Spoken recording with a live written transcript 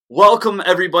Welcome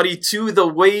everybody to the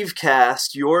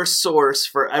Wavecast, your source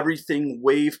for everything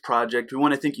Wave Project. We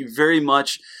want to thank you very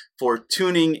much for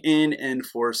tuning in and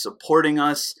for supporting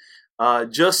us.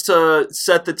 Just to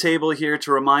set the table here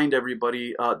to remind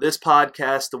everybody, this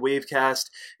podcast, the Wavecast,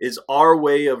 is our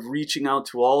way of reaching out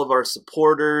to all of our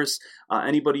supporters,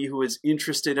 anybody who is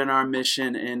interested in our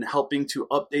mission and helping to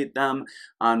update them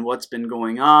on what's been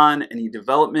going on, any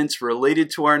developments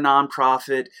related to our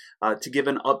nonprofit, to give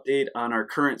an update on our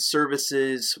current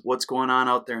services, what's going on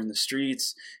out there in the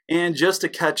streets, and just to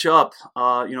catch up,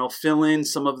 fill in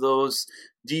some of those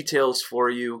details for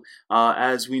you,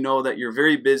 as we know that you're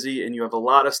very busy and you have a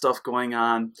lot of stuff going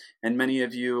on, and many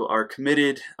of you are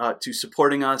committed to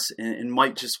supporting us and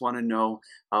might just want to know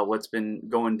what's been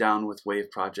going down with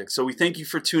Wave Project. So we thank you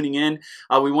for tuning in.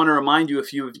 We want to remind you,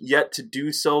 if you have yet to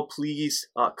do so, please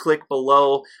click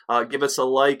below, give us a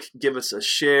like, give us a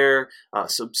share,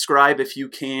 subscribe if you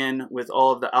can, with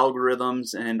all of the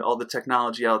algorithms and all the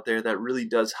technology out there that really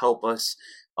does help us.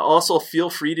 Also,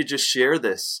 feel free to just share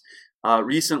this.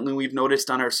 Recently, we've noticed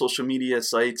on our social media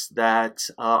sites that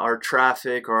our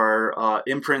traffic or our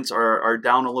imprints are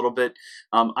down a little bit.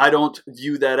 I don't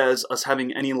view that as us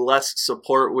having any less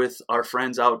support with our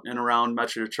friends out and around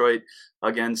Metro Detroit.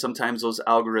 Again, sometimes those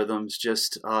algorithms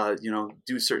just,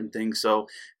 do certain things. So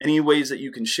any ways that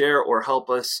you can share or help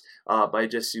us by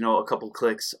just, a couple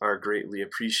clicks are greatly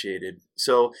appreciated.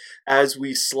 So as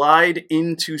we slide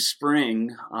into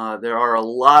spring, there are a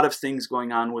lot of things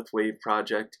going on with Wave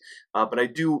Project. But I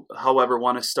do, however,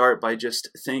 want to start by just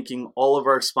thanking all of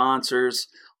our sponsors,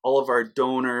 all of our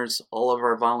donors, all of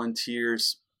our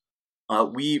volunteers.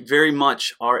 We very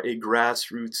much are a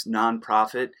grassroots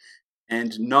nonprofit,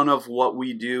 and none of what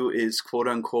we do is quote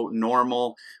unquote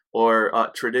normal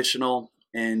or traditional.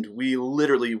 And we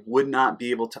literally would not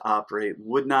be able to operate,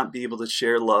 would not be able to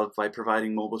share love by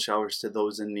providing mobile showers to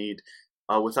those in need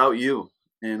without you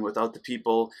and without the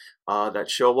people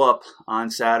that show up on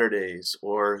Saturdays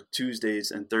or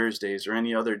Tuesdays and Thursdays or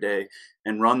any other day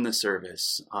and run the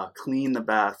service, clean the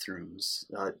bathrooms,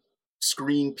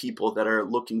 screen people that are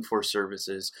looking for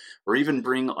services, or even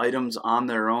bring items on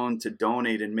their own to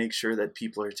donate and make sure that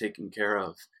people are taken care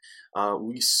of.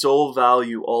 We so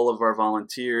value all of our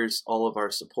volunteers, all of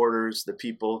our supporters, the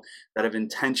people that have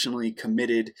intentionally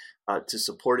committed to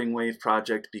supporting Wave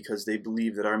Project because they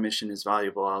believe that our mission is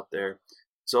valuable out there.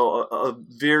 So a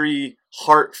very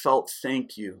heartfelt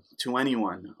thank you to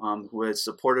anyone who has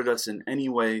supported us in any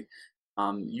way.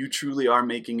 You truly are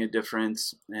making a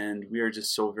difference, and we are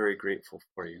just so very grateful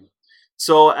for you.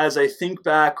 So as I think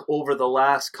back over the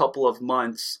last couple of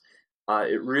months,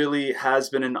 it really has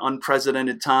been an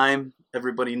unprecedented time.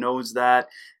 Everybody knows that.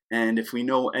 And if we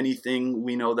know anything,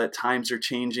 we know that times are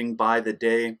changing by the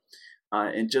day.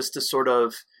 And just to sort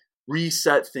of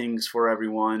reset things for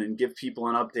everyone and give people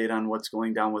an update on what's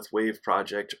going down with Wave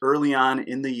Project. Early on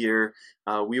in the year,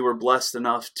 we were blessed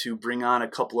enough to bring on a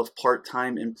couple of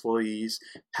part-time employees,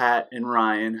 Pat and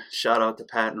Ryan. Shout out to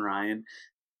Pat and Ryan.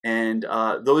 And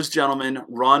those gentlemen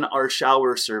run our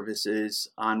shower services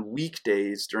on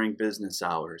weekdays during business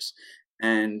hours.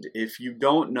 And if you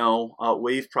don't know,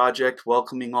 Wave Project,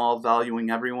 welcoming all, valuing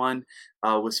everyone,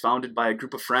 was founded by a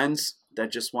group of friends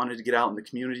that just wanted to get out in the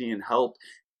community and help.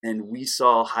 And we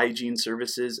saw hygiene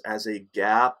services as a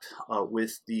gap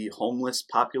with the homeless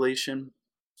population.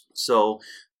 So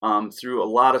through a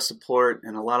lot of support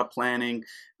and a lot of planning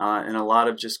and a lot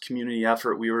of just community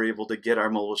effort, we were able to get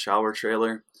our mobile shower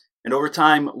trailer. And over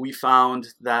time, we found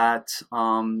that,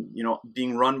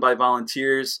 being run by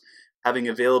volunteers, having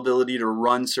availability to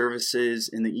run services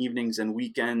in the evenings and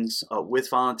weekends with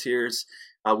volunteers,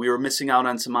 we were missing out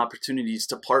on some opportunities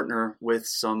to partner with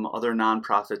some other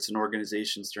nonprofits and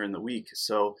organizations during the week.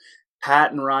 So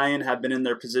Pat and Ryan have been in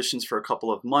their positions for a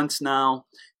couple of months now,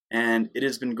 and it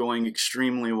has been going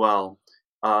extremely well.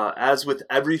 As with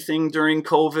everything during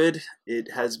COVID,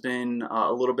 it has been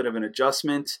a little bit of an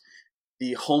adjustment.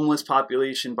 The homeless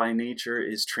population by nature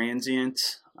is transient,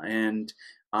 and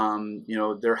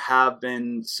there have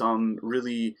been some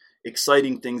really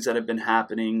exciting things that have been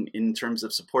happening in terms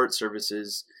of support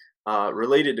services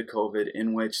related to COVID,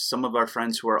 in which some of our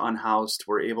friends who are unhoused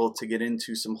were able to get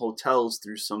into some hotels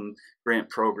through some grant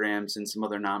programs and some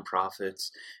other nonprofits,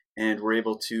 and were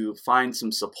able to find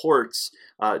some supports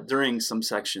during some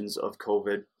sections of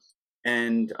COVID.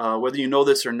 And whether you know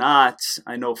this or not,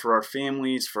 I know for our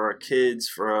families, for our kids,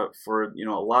 for a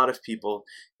lot of people,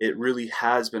 it really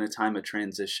has been a time of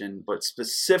transition. But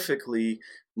specifically,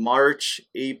 March,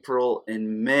 April,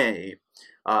 and May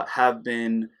have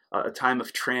been a time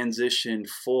of transition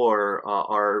for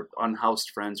our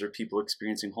unhoused friends or people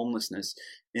experiencing homelessness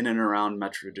in and around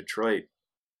Metro Detroit.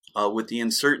 With the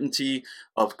uncertainty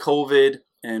of COVID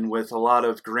and with a lot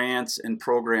of grants and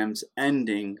programs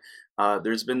ending,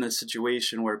 there's been this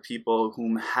situation where people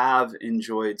whom have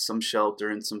enjoyed some shelter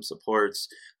and some supports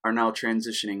are now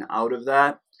transitioning out of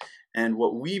that. And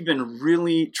what we've been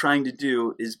really trying to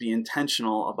do is be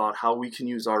intentional about how we can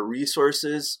use our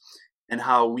resources and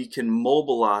how we can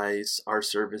mobilize our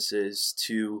services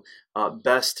to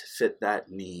best fit that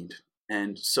need.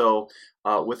 And so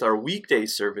with our weekday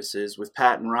services, with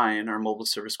Pat and Ryan, our mobile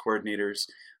service coordinators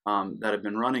that have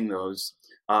been running those,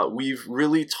 we've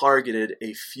really targeted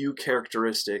a few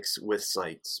characteristics with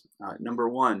sites. Number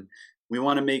one, we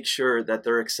want to make sure that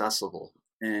they're accessible.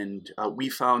 And we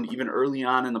found even early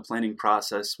on in the planning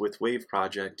process with Wave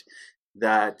Project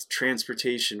that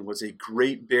transportation was a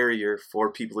great barrier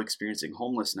for people experiencing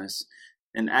homelessness,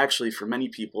 and actually for many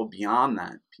people beyond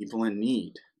that, people in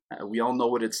need. We all know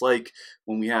what it's like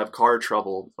when we have car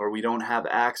trouble or we don't have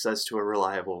access to a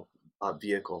reliable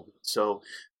vehicle. So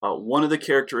one of the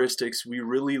characteristics we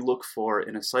really look for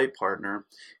in a site partner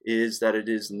is that it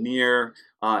is near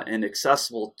and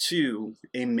accessible to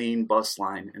a main bus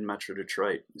line in Metro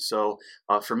Detroit. So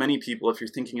for many people, if you're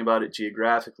thinking about it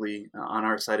geographically on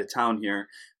our side of town here,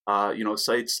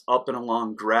 sites up and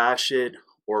along Gratiot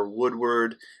or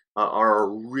Woodward are a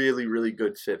really, really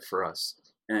good fit for us.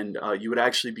 And you would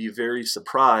actually be very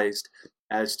surprised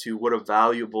as to what a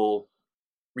valuable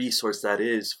resource that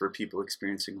is for people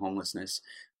experiencing homelessness.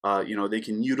 They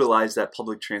can utilize that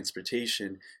public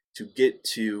transportation to get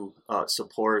to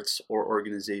supports or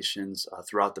organizations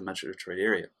throughout the Metro Detroit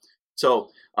area.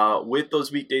 So with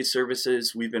those weekday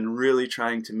services, we've been really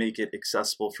trying to make it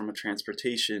accessible from a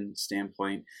transportation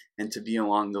standpoint and to be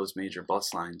along those major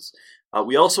bus lines.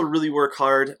 We also really work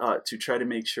hard to try to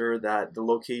make sure that the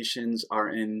locations are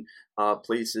in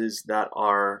places that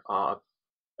are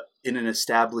in an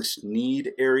established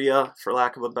need area, for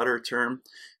lack of a better term.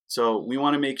 So we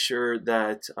want to make sure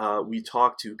that we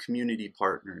talk to community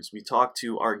partners, we talk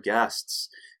to our guests,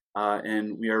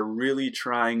 and we are really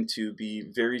trying to be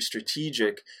very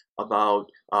strategic about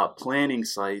planning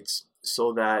sites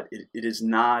so that it is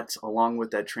not, along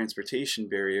with that transportation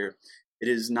barrier, it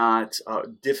is not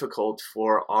difficult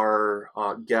for our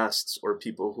guests or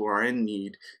people who are in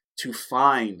need to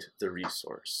find the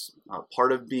resource.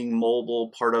 Part of being mobile,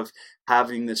 part of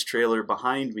having this trailer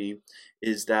behind me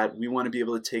is that we want to be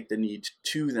able to take the need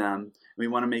to them. We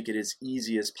want to make it as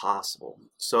easy as possible.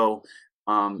 So,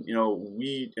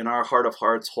 we in our heart of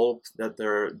hearts hope that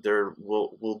there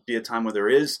will be a time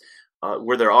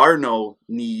where there are no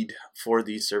need for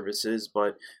these services,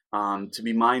 but to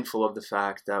be mindful of the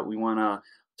fact that we want to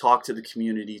talk to the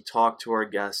community, talk to our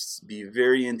guests, be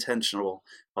very intentional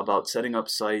about setting up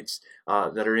sites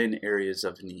that are in areas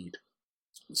of need.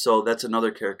 So that's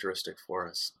another characteristic for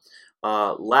us.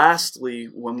 Lastly,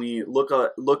 when we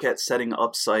look at setting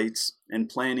up sites and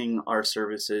planning our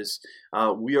services,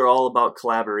 we are all about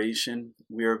collaboration.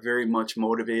 We are very much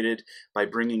motivated by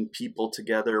bringing people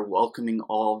together, welcoming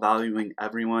all, valuing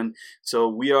everyone. So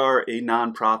we are a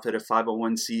nonprofit, a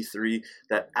 501c3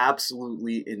 that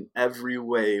absolutely in every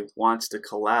way wants to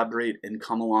collaborate and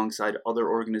come alongside other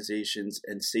organizations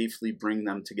and safely bring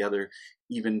them together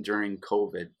even during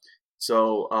COVID.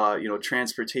 So,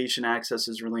 transportation access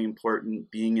is really important.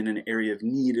 Being in an area of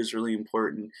need is really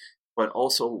important. But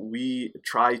also, we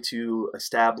try to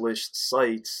establish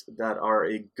sites that are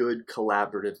a good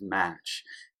collaborative match.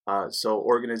 So,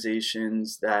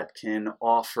 organizations that can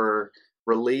offer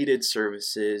related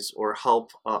services or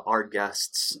help our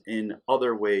guests in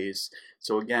other ways.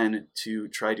 So, again, to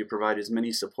try to provide as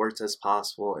many supports as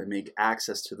possible and make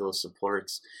access to those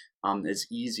supports as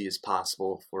easy as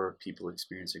possible for people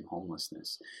experiencing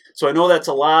homelessness. So I know that's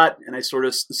a lot, and I sort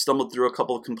of stumbled through a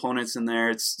couple of components in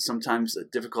there. It's sometimes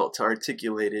difficult to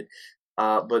articulate it,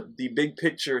 but the big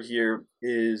picture here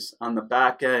is on the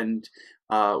back end,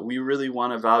 we really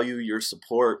want to value your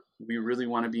support. We really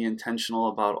want to be intentional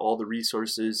about all the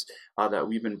resources that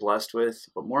we've been blessed with,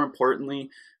 but more importantly,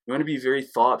 we want to be very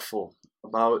thoughtful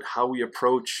about how we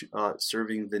approach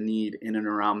serving the need in and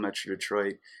around Metro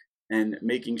Detroit, and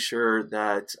making sure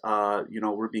that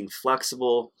we're being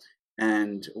flexible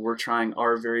and we're trying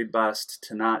our very best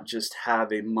to not just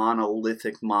have a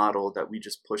monolithic model that we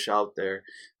just push out there,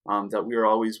 that we are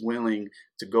always willing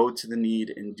to go to the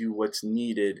need and do what's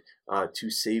needed to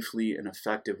safely and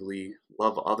effectively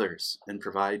love others and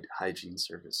provide hygiene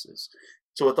services.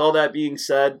 So with all that being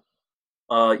said,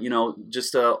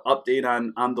 just an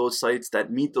update on those sites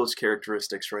that meet those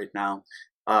characteristics right now.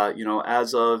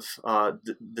 As of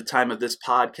the time of this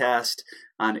podcast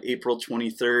on April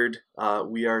 23rd,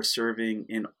 we are serving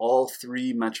in all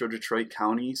 3 Metro Detroit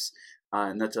counties.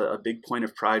 And that's a big point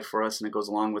of pride for us, and it goes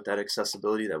along with that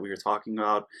accessibility that we were talking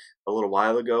about a little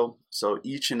while ago. So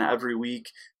each and every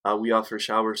week, we offer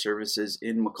shower services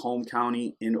in Macomb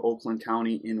County, in Oakland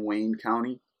County, in Wayne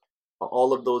County.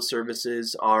 All of those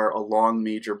services are along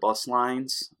major bus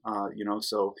lines,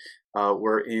 so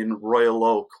we're in Royal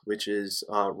Oak, which is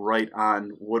right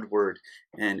on Woodward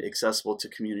and accessible to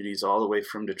communities all the way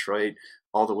from Detroit,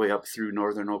 all the way up through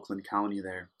northern Oakland County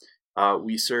there.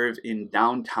 We serve in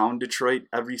downtown Detroit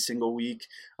every single week.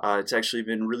 It's actually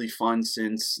been really fun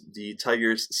since the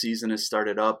Tigers season has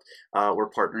started up. We're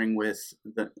partnering with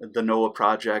the NOAA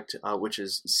Project, which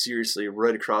is seriously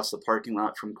right across the parking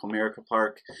lot from Comerica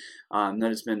Park. That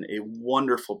has been a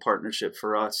wonderful partnership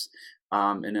for us.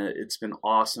 And it's been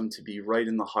awesome to be right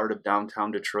in the heart of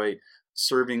downtown Detroit,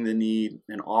 serving the need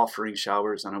and offering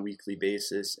showers on a weekly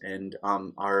basis. And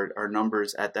our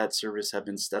numbers at that service have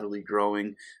been steadily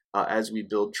growing as we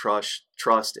build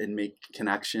trust and make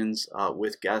connections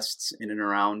with guests in and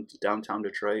around downtown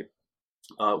Detroit.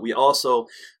 We also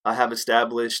have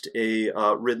established a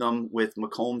rhythm with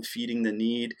Macomb Feeding the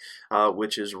Need,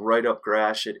 which is right up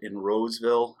Gratiot in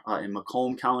Roseville in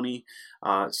Macomb County.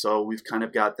 So we've kind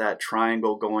of got that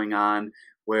triangle going on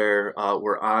where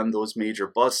we're on those major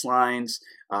bus lines,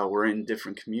 we're in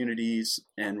different communities,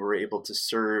 and we're able to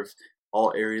serve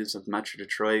all areas of Metro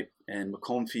Detroit. And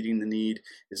Macomb Feeding the Need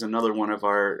is another one of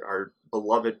our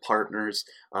beloved partners.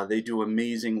 They do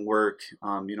amazing work.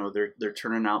 They're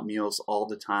turning out meals all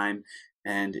the time,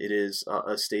 and it is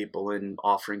a staple in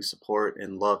offering support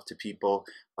and love to people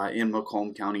in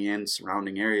Macomb County and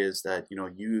surrounding areas that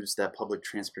use that public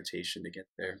transportation to get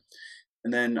there.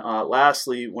 And then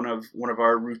lastly, one of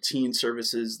our routine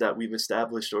services that we've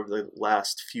established over the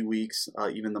last few weeks,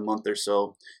 even the month or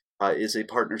so, is a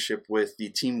partnership with the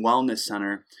Team Wellness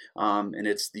Center, and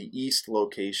it's the East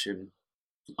location,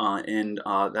 and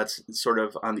that's sort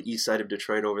of on the east side of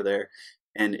Detroit over there.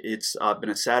 And it's been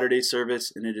a Saturday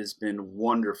service, and it has been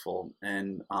wonderful.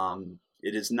 And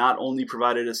it has not only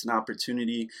provided us an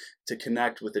opportunity to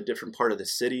connect with a different part of the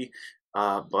city,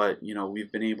 but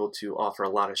we've been able to offer a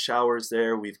lot of showers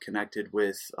there. We've connected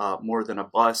with More Than a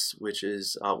Bus, which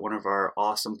is one of our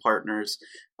awesome partners.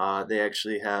 They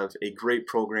actually have a great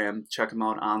program. Check them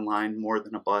out online, More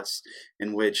Than a Bus,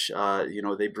 in which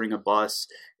they bring a bus,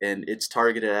 and it's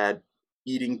targeted at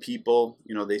eating people.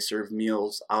 They serve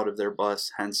meals out of their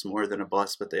bus, hence More Than a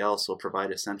Bus, but they also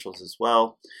provide essentials as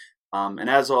well. And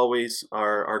as always,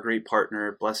 our great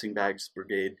partner, Blessing Bags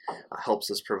Brigade,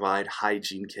 helps us provide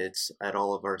hygiene kits at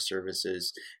all of our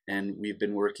services. And we've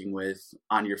been working with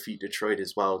On Your Feet Detroit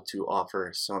as well to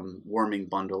offer some warming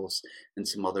bundles and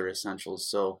some other essentials.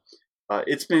 So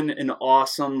it's been an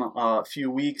awesome few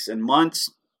weeks and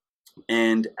months.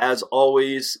 And as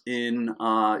always in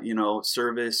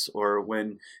service, or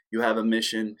when you have a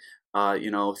mission,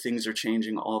 things are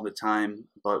changing all the time.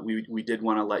 But we did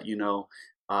want to let you know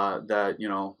that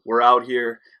we're out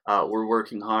here, we're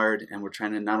working hard, and we're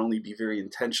trying to not only be very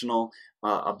intentional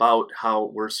about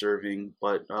how we're serving,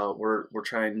 but we're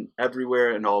trying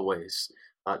everywhere and always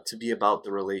to be about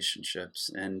the relationships.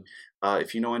 And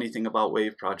if you know anything about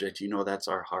Wave Project, that's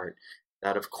our heart.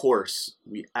 That of course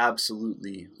we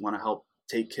absolutely want to help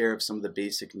take care of some of the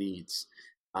basic needs.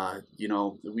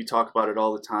 We talk about it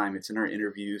all the time. It's in our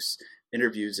interviews,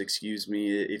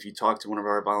 if you talk to one of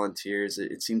our volunteers,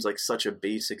 it seems like such a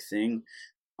basic thing.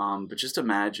 But just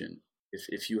imagine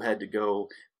if you had to go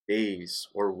days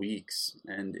or weeks,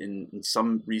 and in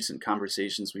some recent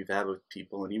conversations we've had with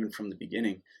people, and even from the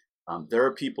beginning, there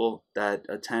are people that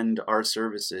attend our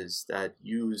services that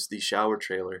use the shower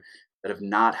trailer that have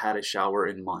not had a shower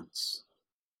in months.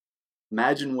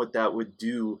 Imagine what that would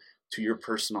do to your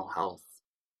personal health.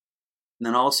 And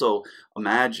then also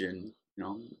imagine,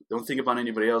 don't think about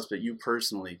anybody else but you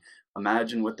personally.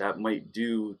 Imagine what that might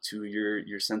do to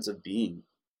your sense of being,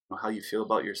 how you feel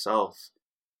about yourself,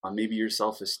 maybe your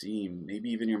self-esteem, maybe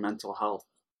even your mental health.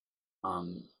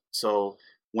 So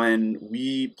when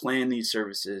we plan these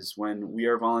services, when we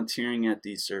are volunteering at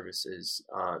these services,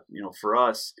 for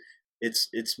us,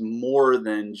 it's more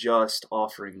than just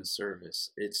offering the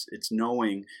service. It's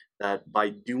knowing that by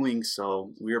doing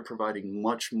so, we are providing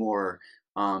much more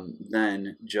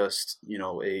than just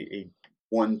a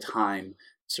one-time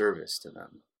service to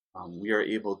them. We are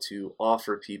able to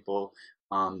offer people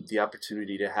the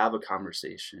opportunity to have a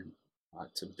conversation,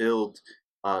 to build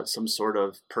some sort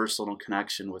of personal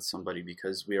connection with somebody,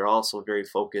 because we are also very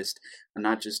focused on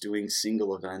not just doing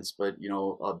single events, but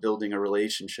building a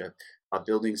relationship,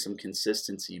 building some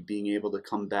consistency, being able to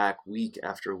come back week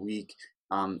after week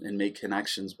and make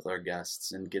connections with our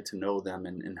guests and get to know them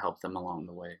and help them along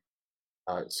the way.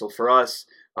 So for us,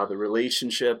 the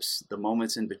relationships, the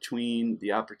moments in between,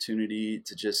 the opportunity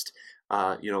to just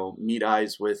meet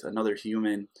eyes with another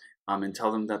human, and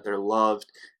tell them that they're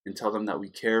loved, and tell them that we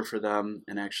care for them,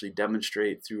 and actually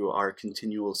demonstrate through our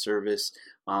continual service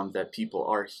that people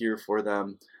are here for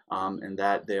them, and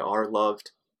that they are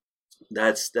loved.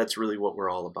 That's really what we're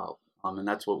all about, and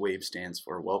that's what WAVE stands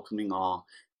for: welcoming all,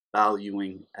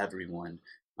 valuing everyone.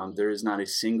 There is not a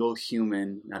single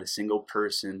human, not a single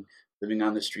person living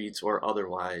on the streets or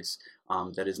otherwise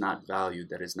that is not valued,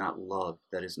 that is not loved,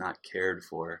 that is not cared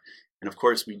for. And of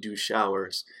course, we do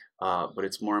showers, but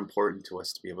it's more important to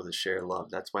us to be able to share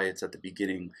love. That's why it's at the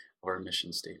beginning of our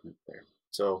mission statement there.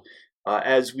 So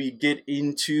as we get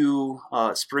into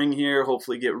spring here,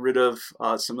 hopefully get rid of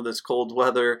some of this cold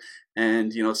weather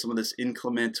and some of this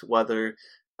inclement weather.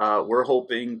 We're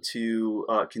hoping to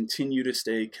continue to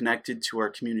stay connected to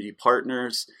our community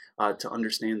partners, to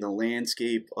understand the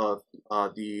landscape of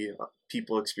the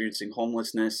people experiencing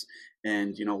homelessness,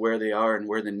 and where they are and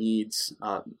where the needs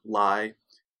lie.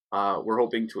 We're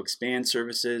hoping to expand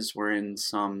services. We're in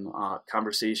some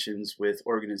conversations with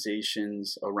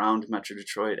organizations around Metro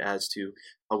Detroit as to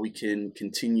how we can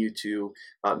continue to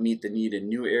meet the need in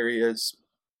new areas.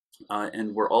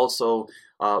 And we're also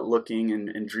looking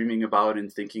and dreaming about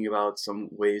and thinking about some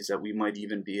ways that we might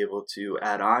even be able to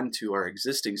add on to our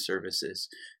existing services,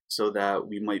 so that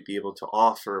we might be able to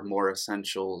offer more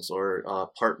essentials or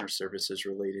partner services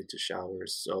related to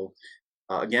showers. So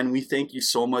again, we thank you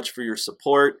so much for your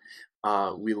support.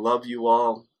 We love you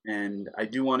all. And I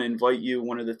do want to invite you.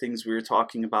 One of the things we were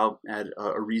talking about at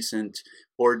a recent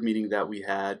board meeting that we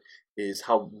had is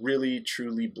how really,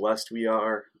 truly blessed we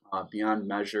are, beyond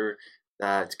measure,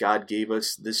 that God gave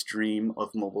us this dream of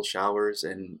mobile showers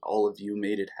and all of you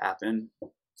made it happen.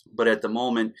 But at the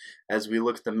moment, as we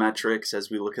look at the metrics,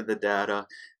 as we look at the data,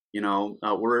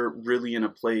 we're really in a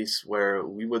place where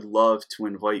we would love to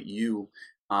invite you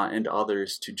and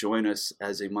others to join us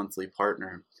as a monthly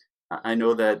partner. I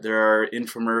know that there are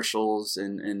infomercials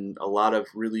and a lot of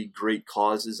really great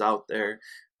causes out there,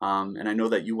 and I know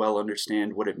that you well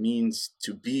understand what it means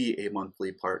to be a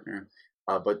monthly partner,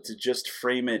 but to just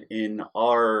frame it in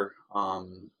our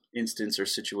instance or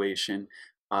situation,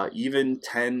 even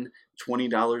 $10,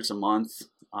 $20 a month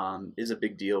is a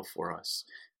big deal for us.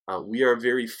 We are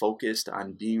very focused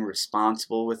on being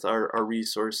responsible with our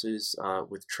resources,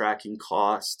 with tracking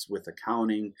costs, with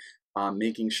accounting,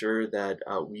 making sure that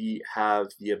we have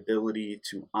the ability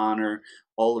to honor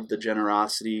all of the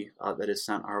generosity that is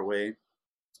sent our way.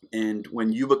 And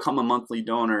when you become a monthly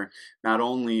donor, not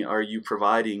only are you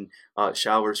providing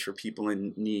showers for people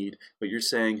in need, but you're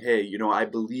saying, hey, I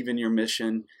believe in your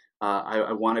mission.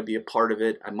 I want to be a part of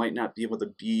it. I might not be able to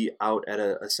be out at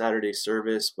a Saturday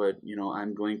service, but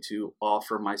I'm going to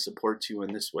offer my support to you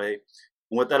in this way.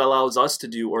 And what that allows us to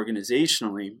do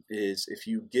organizationally is, if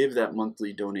you give that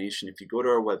monthly donation, if you go to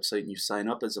our website and you sign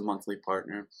up as a monthly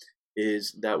partner,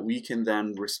 is that we can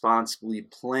then responsibly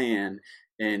plan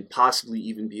and possibly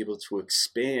even be able to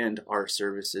expand our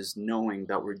services, knowing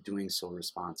that we're doing so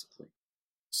responsibly.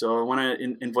 So I want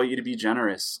to invite you to be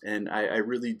generous, and I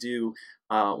really do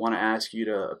want to ask you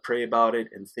to pray about it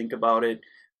and think about it.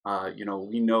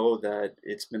 We know that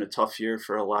it's been a tough year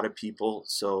for a lot of people,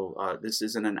 so this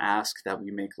isn't an ask that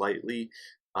we make lightly.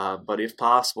 But if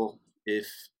possible, if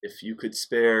you could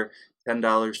spare $10,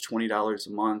 $20 a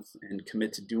month and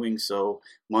commit to doing so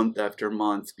month after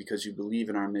month because you believe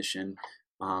in our mission,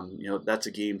 that's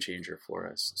a game changer for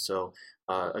us. So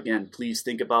again, please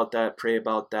think about that, pray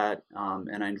about that,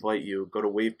 and I invite you, go to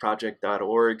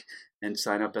waveproject.org and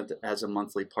sign up as a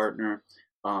monthly partner.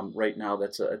 Right now,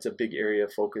 it's a big area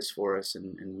of focus for us,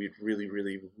 and we'd really,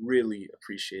 really, really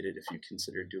appreciate it if you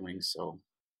consider doing so.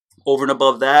 Over and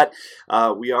above that,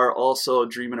 we are also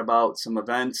dreaming about some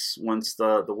events once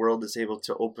the world is able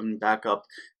to open back up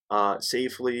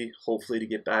safely, hopefully to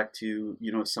get back to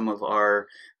some of our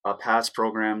past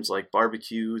programs like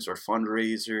barbecues or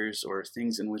fundraisers or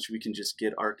things in which we can just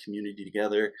get our community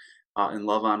together and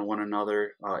love on one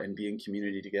another and be in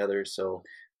community together. So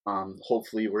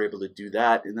hopefully we're able to do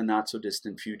that in the not so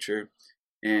distant future.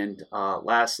 And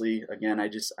lastly, again, I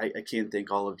can't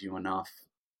thank all of you enough.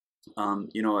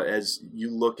 As you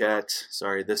look at,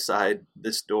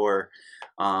 this door,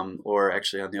 or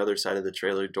actually on the other side of the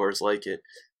trailer, doors like it,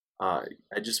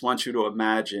 I just want you to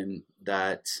imagine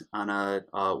that on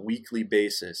a weekly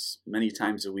basis, many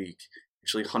times a week,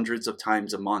 actually hundreds of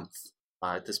times a month,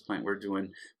 at this point we're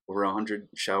doing over 100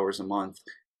 showers a month,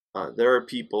 there are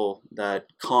people that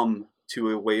come to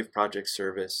a Wave Project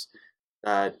service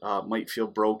that might feel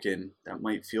broken, that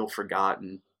might feel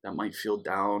forgotten, that might feel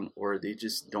down, or they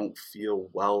just don't feel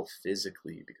well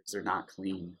physically because they're not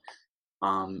clean.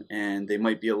 And they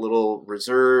might be a little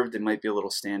reserved, they might be a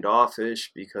little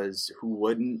standoffish, because who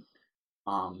wouldn't?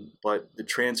 But the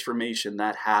transformation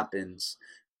that happens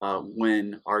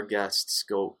when our guests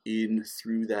go in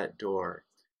through that door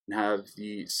and have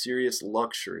the serious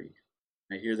luxury,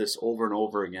 I hear this over and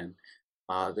over again,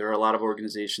 there are a lot of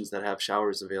organizations that have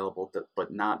showers available,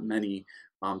 but not many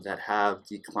that have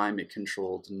the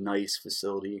climate-controlled, nice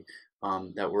facility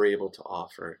that we're able to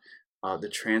offer. The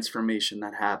transformation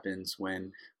that happens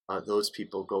when those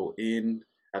people go in,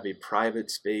 have a private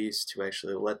space to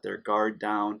actually let their guard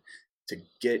down, to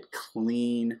get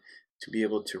clean, to be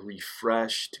able to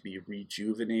refresh, to be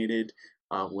rejuvenated.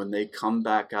 When they come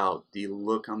back out, the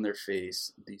look on their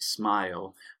face, the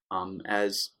smile,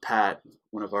 as Pat,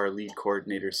 one of our lead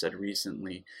coordinators, said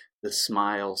recently, the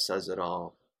smile says it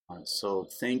all. So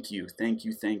thank you, thank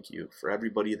you, thank you for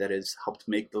everybody that has helped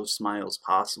make those smiles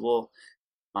possible.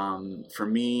 For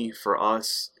me, for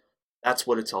us, that's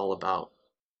what it's all about.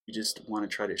 We just want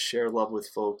to try to share love with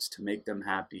folks to make them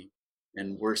happy.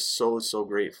 And we're so, so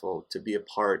grateful to be a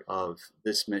part of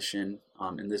this mission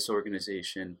and this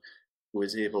organization, who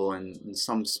is able, in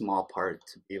some small part,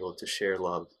 to be able to share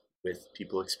love with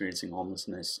people experiencing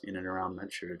homelessness in and around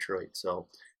Metro Detroit. So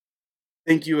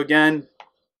thank you again.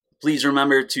 Please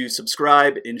remember to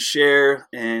subscribe and share.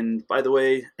 And by the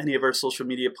way, any of our social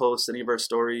media posts, any of our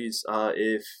stories,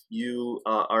 if you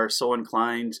are so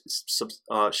inclined,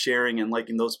 sharing and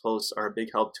liking those posts are a big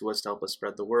help to us, to help us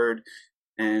spread the word.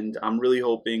 And I'm really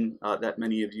hoping that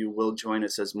many of you will join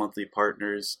us as monthly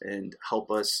partners and help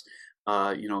us,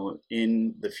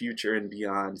 in the future and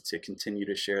beyond, to continue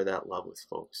to share that love with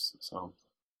folks. So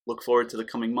look forward to the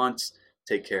coming months.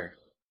 Take care.